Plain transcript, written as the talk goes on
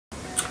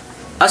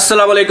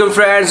अस्सलाम वालेकुम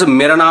फ्रेंड्स,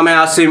 मेरा नाम है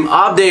आसिम।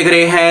 आप देख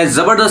रहे हैं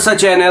जबरदस्त सा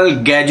चैनल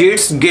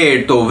गैजेट्स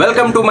गेट। तो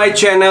वेलकम टू माय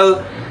चैनल।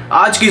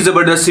 आज की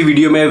जबरदस्त सी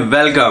वीडियो में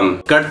वेलकम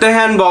करते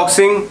हैं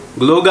अनबॉक्सिंग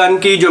ग्लो गन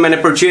की, जो मैंने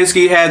परचेज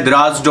की है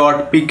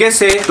Daraz.pk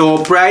से। तो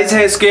प्राइस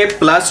है इसके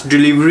प्लस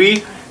डिलीवरी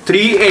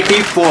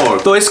 384।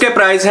 तो इसके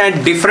प्राइस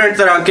हैं डिफरेंट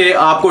तरह के,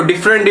 आपको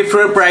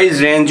डिफरेंट प्राइस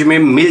रेंज में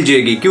मिल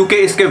जाएगी, क्योंकि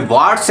इसके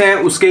वाट्स हैं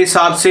उसके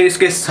हिसाब से,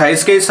 इसके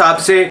साइज के हिसाब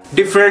से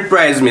डिफरेंट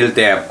प्राइस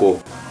मिलते हैं आपको।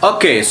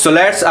 Okay, so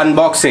let's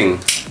unboxing.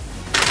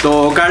 तो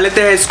कर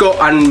लेते हैं इसको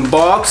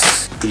अनबॉक्स।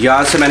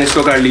 यहाँ से मैंने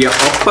इसको कर लिया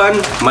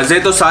ओपन। मजे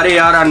तो सारे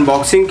यार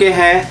अनबॉक्सिंग के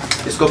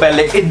हैं। इसको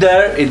पहले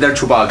इधर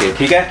छुपा के,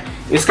 ठीक है।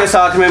 इसके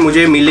साथ में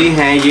मुझे मिली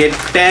हैं ये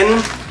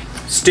 10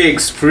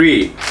 स्टिक्स फ्री।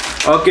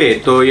 ओके,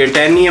 तो ये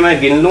 10 ही है, मैं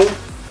गिन लूँ।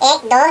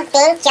 1 2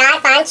 3 4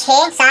 5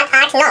 6 7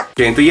 8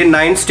 9। तो ये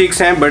 9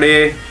 स्टिक्स हैं, बड़े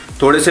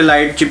थोड़े से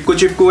लाइट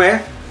चिपकू हैं।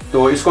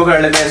 तो इसको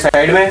कर लेते हैं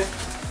साइड में।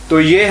 तो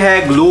ये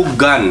है ग्लू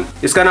गन,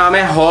 इसका नाम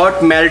है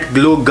हॉट मेल्ट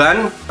ग्लू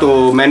गन।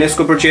 तो मैंने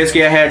इसको परचेज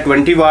किया है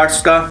 20 वाट्स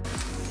का।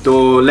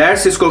 तो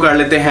लेट्स इसको कर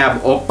लेते हैं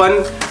अब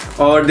ओपन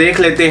और देख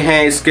लेते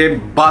हैं इसके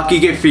बाकी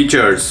के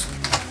फीचर्स।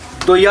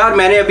 तो यार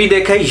मैंने अभी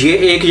देखा है ये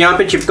एक यहाँ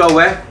पे चिपका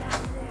हुआ है,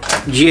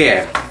 ये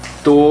है।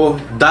 तो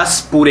 10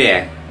 पूरे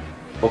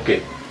हैं। ओके,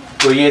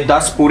 तो ये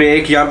 10 पूरे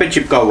एक यहाँ पे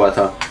चिपका हुआ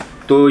था।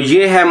 तो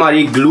ये है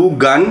हमारी ग्लू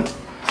गन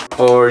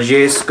और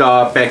ये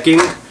इसका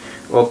पैकिंग।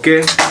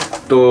 ओके,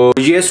 तो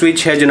ये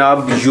स्विच है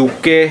जनाब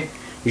यूके,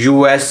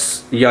 यूएस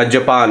या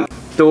जापान।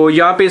 तो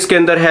यहाँ पे इसके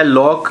अंदर है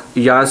लॉक,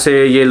 यहाँ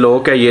से ये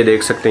लॉक है, ये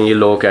देख सकते हैं ये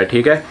लॉक है,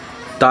 ठीक है,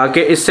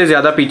 ताकि इससे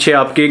ज़्यादा पीछे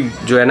आपकी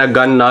जो है ना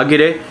गन ना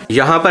गिरे।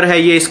 यहाँ पर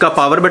है ये इसका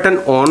पावर बटन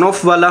ऑन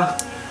ऑफ वाला।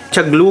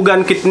 अच्छा, ग्लू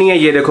गन कितनी है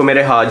ये देखो,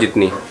 मेरे हाथ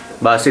जितनी,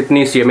 बस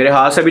इतनी सी है, मेरे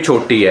हाथ से भी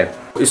छोटी है।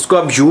 इसको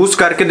अब यूज़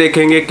करके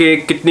देखेंगे कि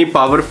कितनी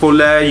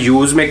पावरफुल है,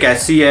 यूज़ में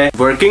कैसी है,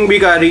 वर्किंग भी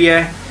कर रही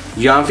है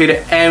या फिर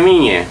एवं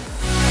ही है।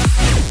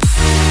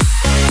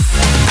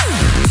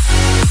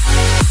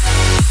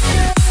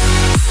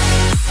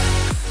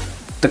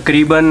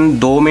 तकरीबन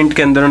 2 मिनट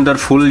के अंदर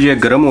फुल ये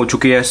गर्म हो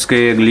चुकी है।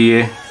 इसके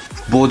लिए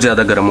बहुत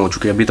ज़्यादा गर्म हो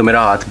चुकी है। अभी तो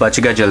मेरा हाथ बच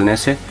गया जलने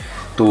से।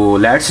 तो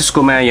लेट्स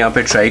इसको मैं यहाँ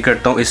पे ट्राई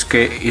करता हूँ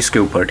इसके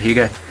ऊपर, ठीक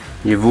है।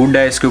 ये वुड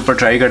है, इसके ऊपर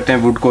ट्राई करते हैं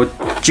वुड को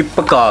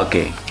चिपका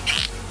के।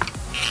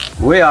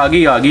 वो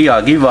आगी,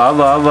 वाह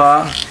वाह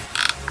वाह,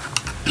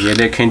 ये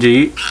देखें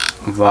जी,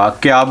 वाह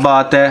क्या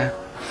बात है।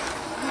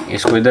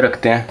 इसको इधर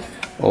रखते हैं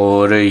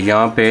और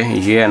यहाँ पे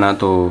ये है ना,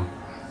 तो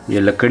ये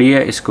लकड़ी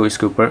है, इसको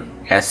इसके ऊपर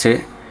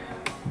ऐसे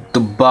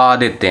दबा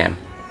देते हैं,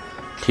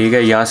 ठीक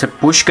है। यहाँ से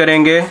पुश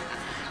करेंगे,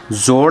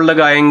 ज़ोर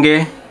लगाएंगे,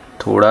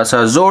 थोड़ा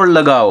सा ज़ोर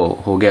लगाओ,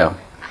 हो गया,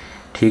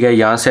 ठीक है।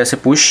 यहाँ से ऐसे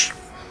पुश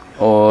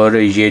और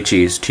ये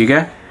चीज़, ठीक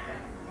है,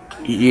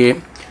 ये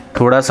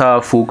थोड़ा सा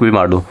फूक भी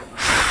मार दो,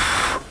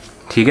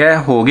 ठीक है,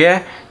 हो गया।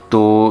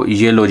 तो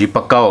ये लो जी,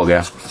 पक्का हो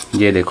गया।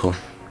 ये देखो,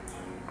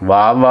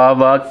 वाह वाह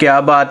वाह क्या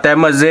बात है,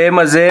 मज़े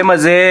मज़े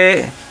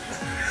मज़े।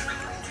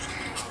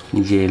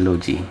 ये लो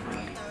जी,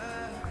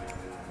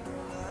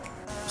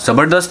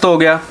 ज़बरदस्त हो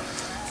गया।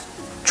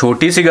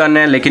 छोटी सी गन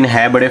है लेकिन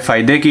है बड़े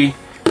फ़ायदे की।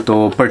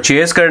 तो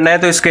परचेज़ करना है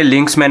तो इसके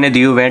लिंक्स मैंने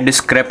दिए हुए हैं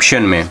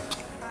डिस्क्रिप्शन में।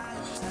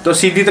 तो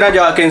सीधी तरह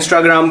जाके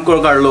इंस्टाग्राम को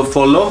कर लो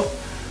फॉलो,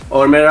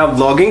 और मेरा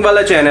व्लॉगिंग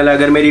वाला चैनल है,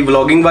 अगर मेरी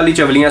व्लॉगिंग वाली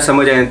चवलियाँ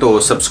समझ आएँ तो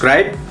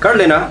सब्सक्राइब कर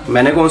लेना,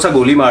 मैंने कौन सा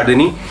गोली मार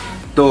देनी।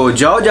 तो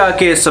जाओ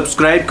जाके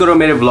सब्सक्राइब करो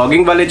मेरे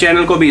व्लॉगिंग वाले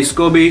चैनल को भी,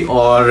 इसको भी,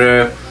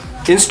 और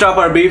इंस्टा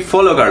पर भी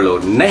फॉलो कर लो।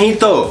 नहीं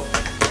तो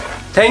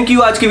थैंक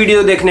यू आज की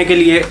वीडियो देखने के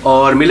लिए,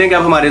 और मिलेंगे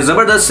अब हमारे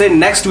ज़बरदस्त से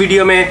नेक्स्ट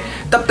वीडियो में।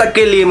 तब तक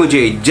के लिए मुझे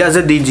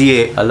इजाज़त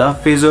दीजिए। अल्लाह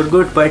हाफिज़ और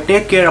गुड बाय,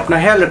 टेक केयर,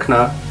 अपना ख्याल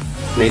रखना।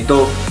 नहीं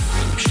तो